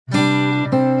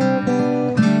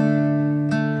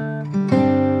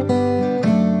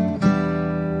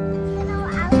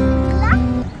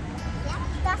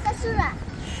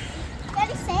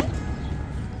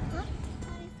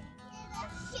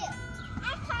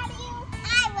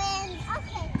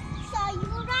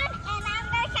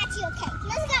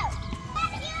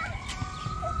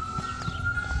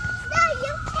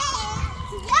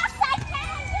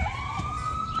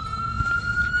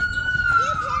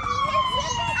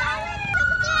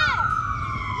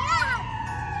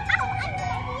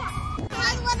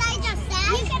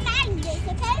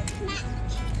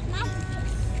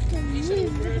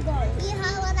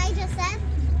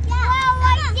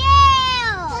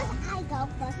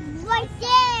Right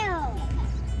there.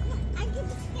 I give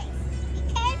you space. Be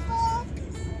careful.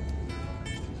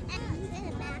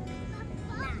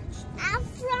 I'm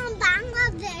from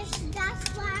Bangladesh. That's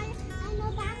why I know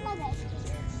Bangladesh.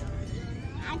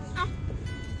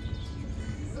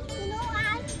 You know,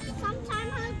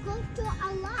 sometimes I go to a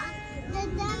lot.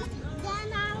 Then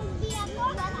I'll be a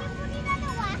lot.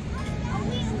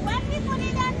 When we put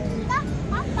it on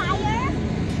the fire,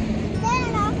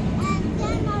 then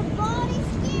our body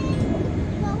skin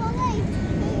go away.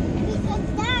 Because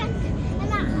dark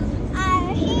and our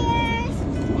hairs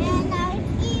and our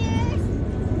ears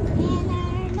and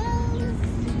our nose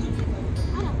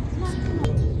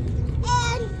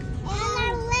and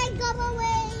our leg go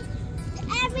away.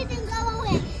 Everything go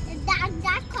away.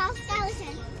 That called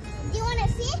skeleton. Do you want to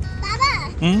see, Baba?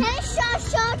 Can you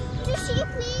show to see,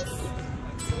 please?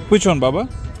 Which one, Baba?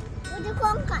 With the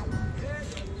conch.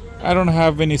 I don't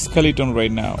have any skeleton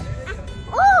right now.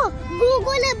 Oh,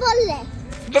 Google e bolle.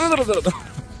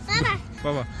 Baba.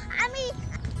 Baba.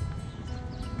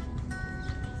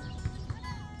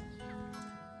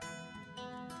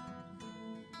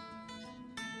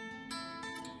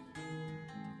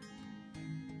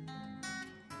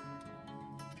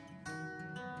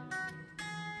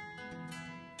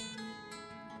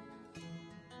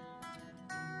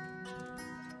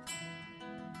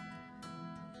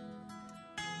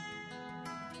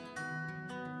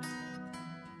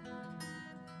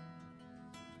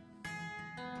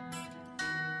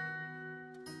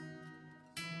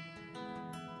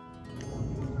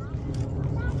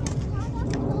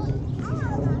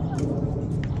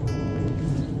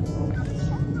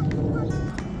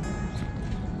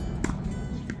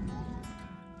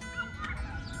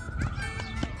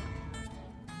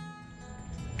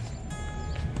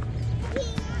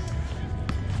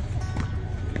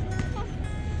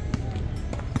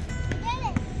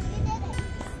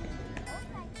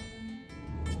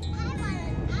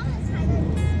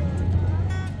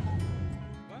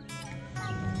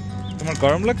 তোমার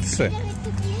গরম লাগছে?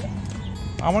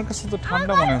 আমার কাছে তো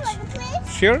ঠান্ডা মনে হচ্ছে।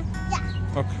 Sure?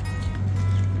 Okay.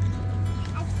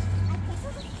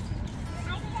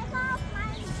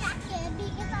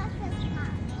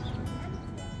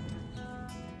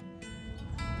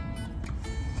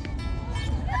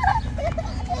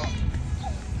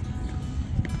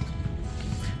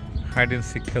 Hide and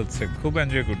sick খেলছে, খুব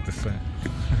এনজয় করতেছে।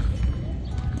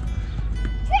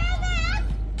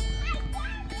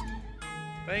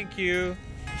 Thank you.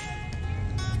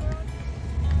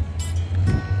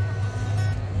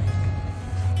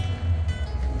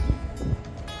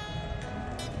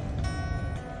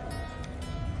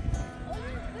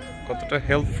 কতটা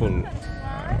হেল্পফুল,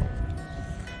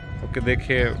 ওকে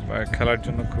দেখে খেলার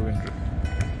জন্য খুব ইন্টারেস্ট।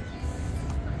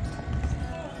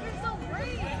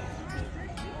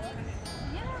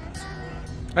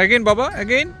 Again, Baba,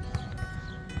 again.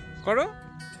 করো।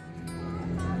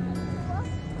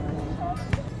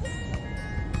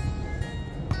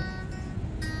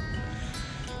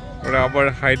 ওরা আবার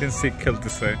হাইড এন্ড সিক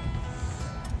খেলতেছে।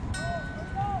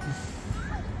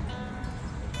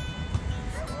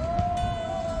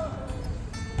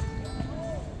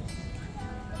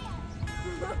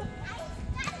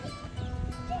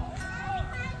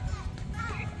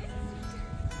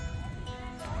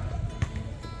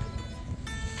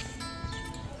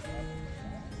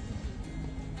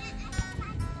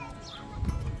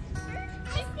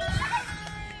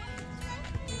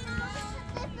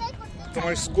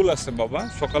 তোমার স্কুল আছে বাবা,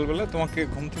 সকালবেলা তোমাকে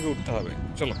ঘুম থেকে উঠতে হবে।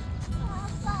 চলো।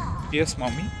 ইয়েস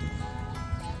মামি।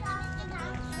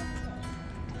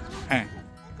 হ্যাঁ,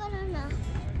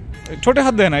 ছোট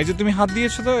হাত দেয় না, এই যে তুমি হাত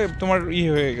দিয়েছো তো তোমার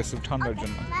হয়ে গেছে ঠান্ডার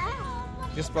জন্য।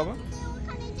 ইয়েস বাবা।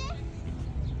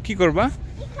 কি করবা?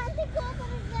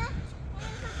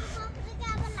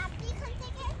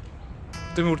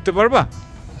 তুমি উঠতে পারবা?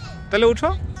 তাহলে উঠো।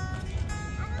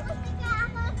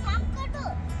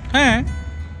 হ্যাঁ,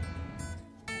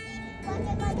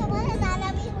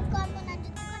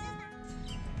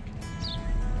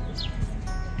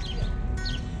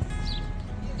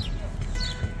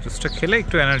 জুসটা খেলে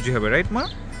একটু এনার্জি হবে, রাইট মা?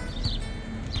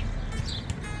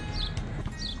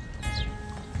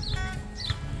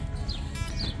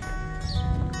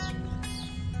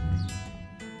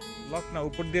 লক না,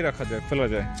 উপর দিয়ে রাখা যায়, ফেলা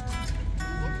যায়।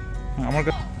 আমার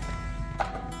কাছে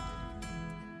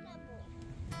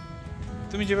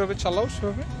তুমি যেভাবে চালাও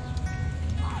সেভাবে।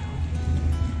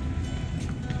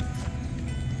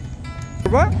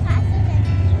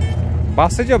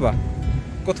 বাসে যাবা?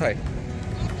 কোথায়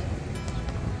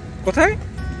কোথায়?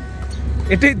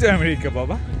 এটাই তো আমেরিকা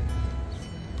বাবা।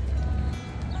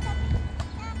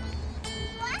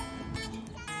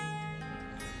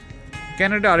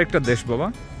 কানাডা আরেকটা দেশ বাবা।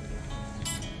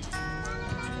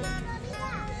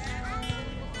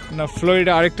 না,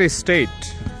 ফ্লোরিডা আরেকটা স্টেট,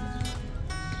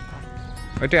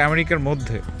 এটা আমেরিকার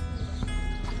মধ্যে।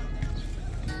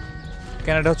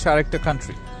 কানাডা হচ্ছে আরেকটা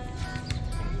কান্ট্রি।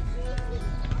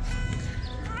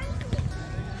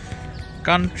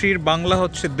 কান্ট্রির বাংলা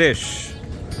হচ্ছে দেশ,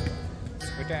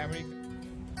 এটা আমেরিকা।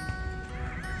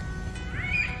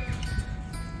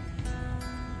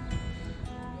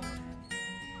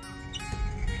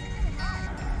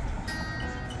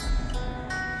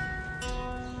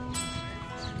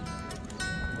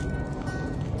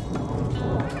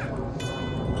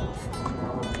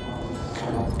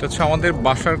 এটা হচ্ছে আমাদের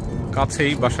বাসার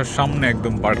কাছেই, বাসার সামনে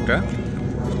একদম পার্কটা।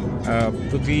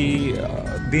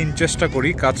 প্রতিদিন চেষ্টা করি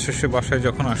কাজ শেষে বাসায়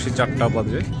যখন আসি 4টা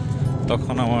বাজে,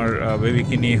 তখন আমার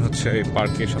বেবিকে নিয়ে হচ্ছে এই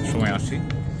পার্কে সবসময় আসি।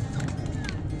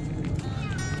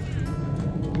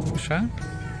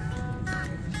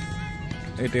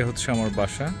 এটাই হচ্ছে আমার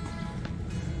বাসা।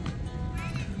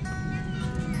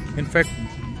 ইনফ্যাক্ট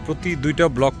প্রতি 2টা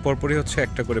ব্লক পরপরই হচ্ছে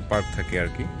একটা করে পার্ক থাকে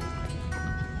আর কি।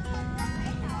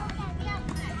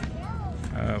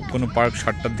 কোনো পার্ক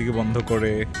 7টার দিকে বন্ধ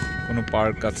করে, কোনো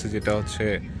পার্ক আছে যেটা হচ্ছে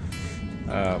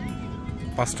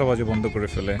 5টা বাজে বন্ধ করে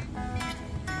ফেলে।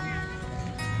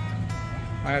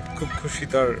 আয়াত খুব খুশি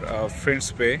তার ফ্রেন্ডস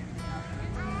পেয়ে।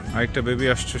 আরেকটা বেবি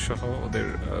আসছে সহ ওদের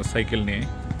সাইকেল নিয়ে।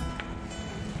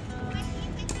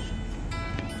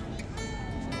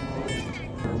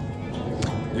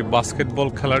 যে বাস্কেটবল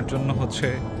খেলার জন্য হচ্ছে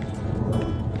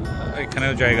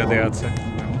এখানেও জায়গা দেয়া আছে।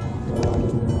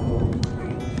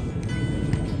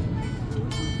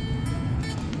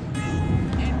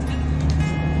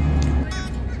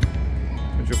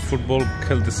 ফুটবল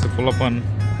খেলতেছে পোলাপান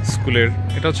স্কুলের।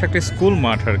 এটা হচ্ছে একটা স্কুল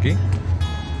মাঠ আর কি,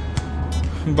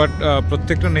 বাট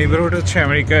প্রত্যেকটা নেইবারহুড হচ্ছে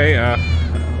আমেরিকায়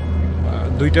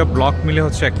 2টা ব্লক মিলে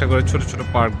হচ্ছে একটা করে ছোট ছোট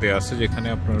পার্ক দেওয়া আছে, যেখানে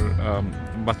আপনার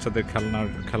বাচ্চাদের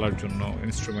খেলার জন্য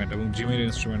ইনস্ট্রুমেন্ট এবং জিমের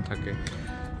ইনস্ট্রুমেন্ট থাকে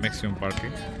ম্যাক্সিমাম পার্কে।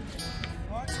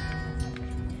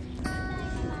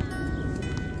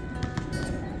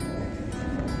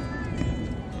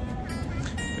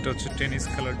 এটা হচ্ছে টেনিস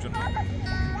খেলার জন্য।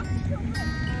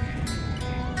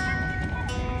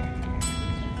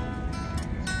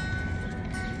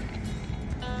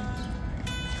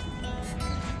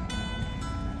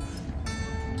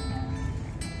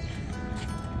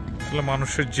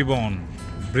 মানুষের জীবন,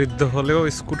 বৃদ্ধ হলেও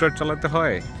স্কুটার চালাতে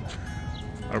হয়,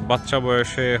 আর বাচ্চা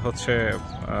বয়সে হচ্ছে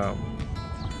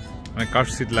মানে কার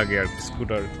সিট লাগে আর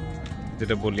স্কুটার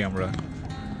যেটা বলি আমরা।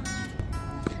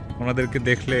 ওনাদেরকে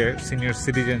দেখলে সিনিয়র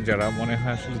সিটিজেন যারা, মনে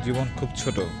হয় আসলে জীবন খুব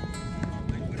ছোট।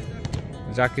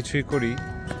 যা কিছুই করি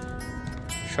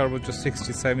সর্বোচ্চ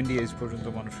 60-70 এজ পর্যন্ত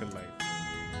মানুষের লাইফ।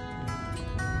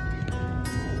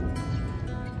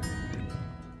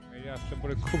 আসলে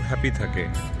পরে খুব হ্যাপি থাকে।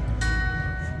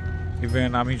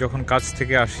 ইভেন আমি যখন কাজ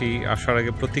থেকে আসার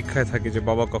আগে প্রতীক্ষায় থাকি যে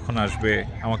বাবা কখন আসবে,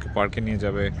 আমাকে পার্কে নিয়ে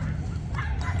যাবে।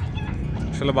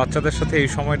 আসলে বাচ্চাদের সাথে এই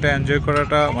সময়টা এনজয়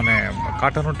করাটা, মানে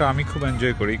কাটানোটা আমি খুব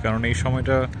এনজয় করি, কারণ এই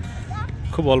সময়টা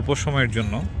খুব অল্প সময়ের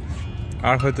জন্য।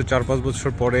 আর হয়তো 4-5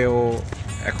 বছর পরে ও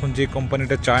এখন যে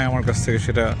কোম্পানিটা চায় আমার কাছ থেকে,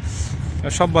 সেটা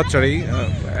সব বাচ্চারাই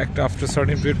একটা আফটার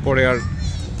সার্টেন পিরিয়ড পরে আর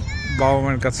বাবা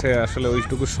মায়ের কাছে আসলে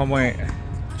ওইটুকু সময়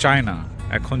চায় না।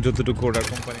 এখন যতটুকু ওরা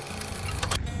কোম্পানি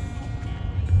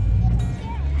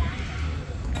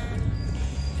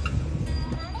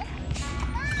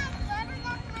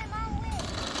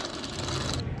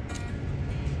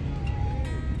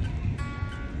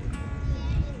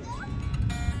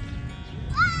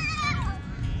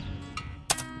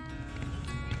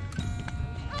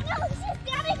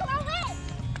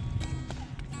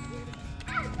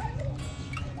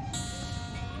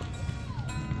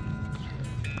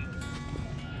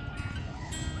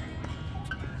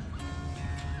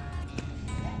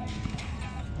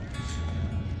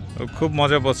খুব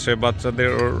মজা পাচ্ছে। বাচ্চাদের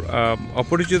ওর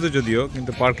অপরিচিত যদিও,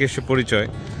 কিন্তু পার্কে এসে পরিচয়,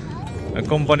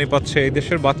 কোম্পানি পাচ্ছে। এই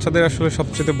দেশের বাচ্চাদের আসলে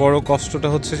সবচেয়ে বড় কষ্টটা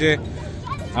হচ্ছে যে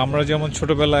আমরা যেমন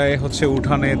ছোটবেলায় হচ্ছে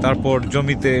উঠানে, তারপর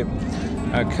জমিতে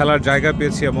খেলার জায়গা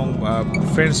পেয়েছি এবং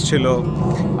ফ্রেন্ডস ছিল,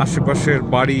 আশেপাশের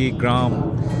বাড়ি গ্রাম,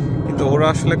 কিন্তু ওরা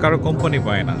আসলে কারো কোম্পানি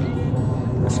পায় না।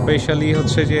 স্পেশালি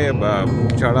হচ্ছে যে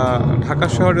যারা ঢাকা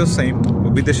শহরেও সেম,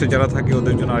 বিদেশে যারা থাকে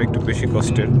ওদের জন্য আরেকটু বেশি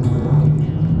কষ্টের।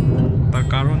 তার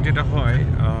কারণ যেটা হয়,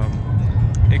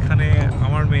 এখানে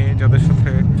আমার মেয়ে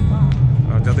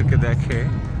যাদেরকে দেখে,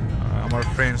 আমার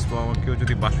ফ্রেন্ডস বা আমার কেউ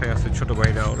যদি বাসায় আসে, ছোটো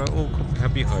ভাইরা, ও খুব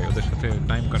হ্যাপি হয় ওদের সাথে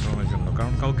টাইম কাটানোর জন্য,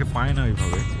 কারণ কাউকে পায় না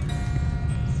ওইভাবে।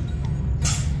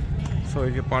 সো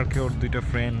এই যে পার্কে ওর 2টা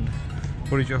ফ্রেন্ড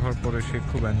পরিচয় হওয়ার পরে সে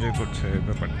খুব এনজয় করছে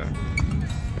ব্যাপারটা।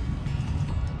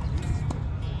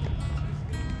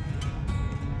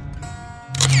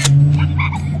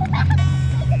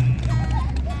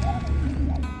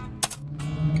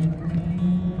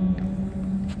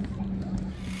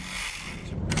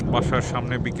 বাসার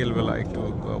সামনে বিকেলবেলা একটু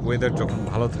ওয়েদার যখন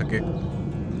ভালো থাকে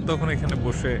তখন এখানে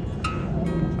বসে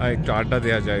একটু আড্ডা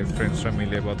দেওয়া যায় ফ্রেন্ডসরা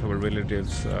মিলে বা অথবা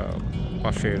রিলেটিভস,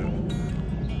 পাশের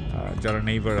যারা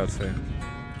নেইবার আছে।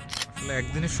 আসলে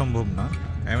একদিনে সম্ভব না,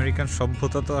 আমেরিকান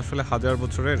সভ্যতা তো আসলে হাজার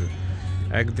বছরের,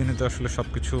 একদিনে তো আসলে সব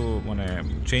কিছু মানে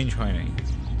চেঞ্জ হয় নাই।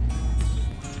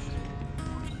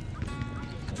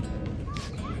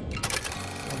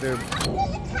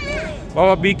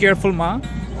 বাবা বি কেয়ারফুল মা।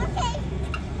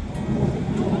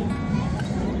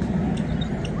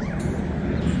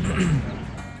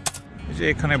 যে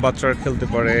এখানে বাচ্চারা খেলতে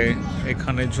পারে,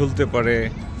 এখানে ঝুলতে পারে,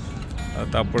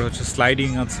 তারপরে হচ্ছে স্লাইডিং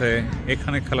আছে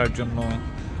এখানে খেলার জন্য।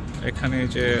 এখানে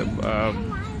যে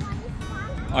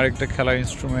আরেকটা খেলার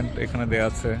ইনস্ট্রুমেন্ট এখানে দেয়া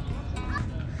আছে।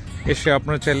 এসে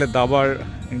আপনারা চাইলে দাবার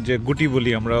যে গুটি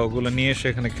বলি আমরা, ওগুলো নিয়ে এসে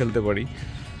এখানে খেলতে পারি,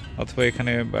 অথবা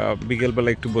এখানে বিকেলবেলা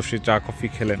একটু বসে চা কফি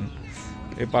খেলেন।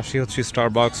 এর পাশে হচ্ছে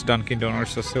স্টারবাকস, ডানকিন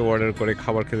ডোনাটস আছে, অর্ডার করে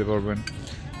খাবার খেতে পারবেন।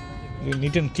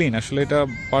 Neat and clean. আসলে এটা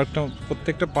পার্কটা,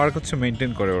 প্রত্যেকটা পার্ক হচ্ছে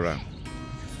মেনটেন করে ওরা।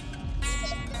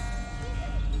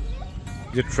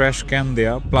 যে ট্র্যাশ ক্যান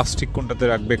দেয়া, প্লাস্টিক কোনটাতে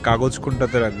রাখবে, কাগজ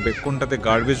কোনটাতে রাখবে, কোনটাতে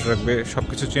গার্বেজ রাখবে,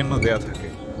 সবকিছু চিহ্ন দেয়া থাকে।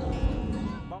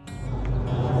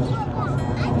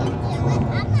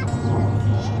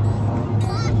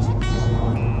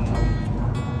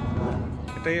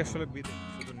 এটাই আসলে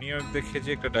শুধু নিউ ইয়র্ক দেখে যে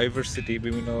একটা ডাইভার্সিটি,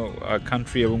 বিভিন্ন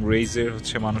কান্ট্রি এবং রেইজের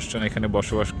হচ্ছে মানুষজন এখানে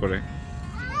বসবাস করে।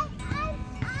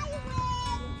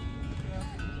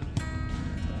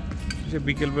 যে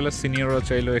বিকেলবেলা সিনিয়ররা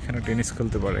চাইলেও এখানে টেনিস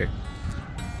খেলতে পারে,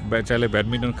 চাইলে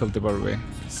ব্যাডমিন্টন খেলতে পারবে,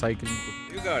 সাইক্লিং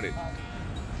করতে।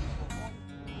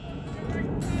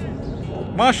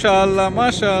 মাশাআল্লাহ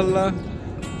মাশাআল্লাহ,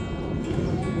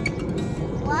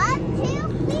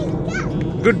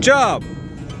 গুড জব।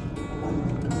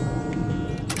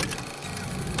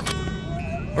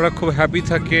 ওরা খুব হ্যাপি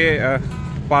থাকে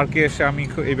পার্কে এসে। আমি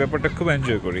এই ব্যাপারটা খুব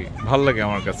এনজয় করি, ভালো লাগে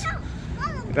আমার কাছে।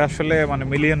 এটা আসলে মানে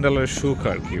 $1,000,000 সুখ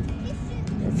আর কি।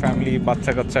 ফ্যামিলি,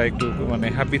 বাচ্চা কাচ্চা একটু মানে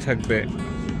হ্যাপি থাকবে,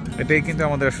 এটাই কিন্তু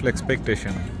আমাদের আসলে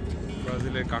এক্সপেকটেশন।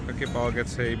 ব্রাজিলের কাকাকে পাওয়া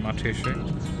গেছে এই মাঠে এসে,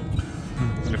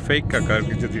 মানে ফেক কাকা আর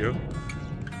কি যদিও।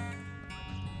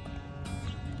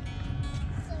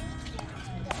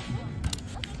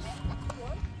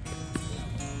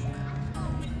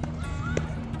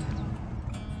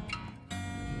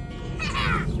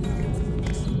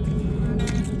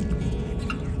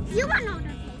 You want to know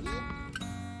the baby?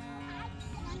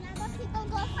 And then other people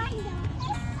go find them,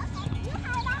 okay? Okay, you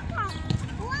have that count.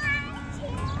 1,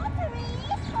 2, 3,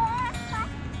 4,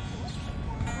 5,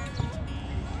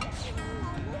 6, 7,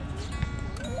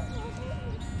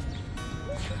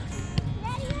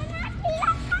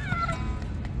 8.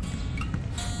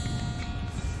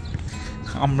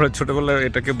 আমরা ছোটবেলায়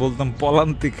এটাকে বলতাম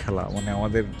পলান্তি খেলা, মানে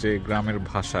আমাদের যে গ্রামের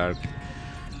ভাষা আর কি।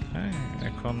 হ্যাঁ,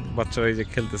 এখন বাচ্চারা এই যে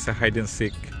খেলতেছে হাইড অ্যান্ড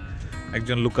সিক,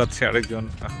 একজন লুকাচ্ছে, আরেকজন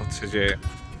হচ্ছে যে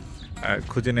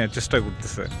খুঁজে নেওয়ার চেষ্টা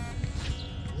করতেছে।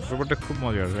 ব্যাপারটা খুব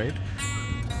মজার, রাইট?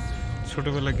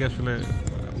 ছোটবেলাকে আসলে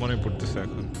মনে পড়তেছে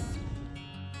এখন।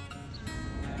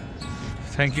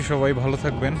 থ্যাংক ইউ, সবাই ভালো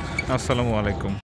থাকবেন। আসসালামু আলাইকুম।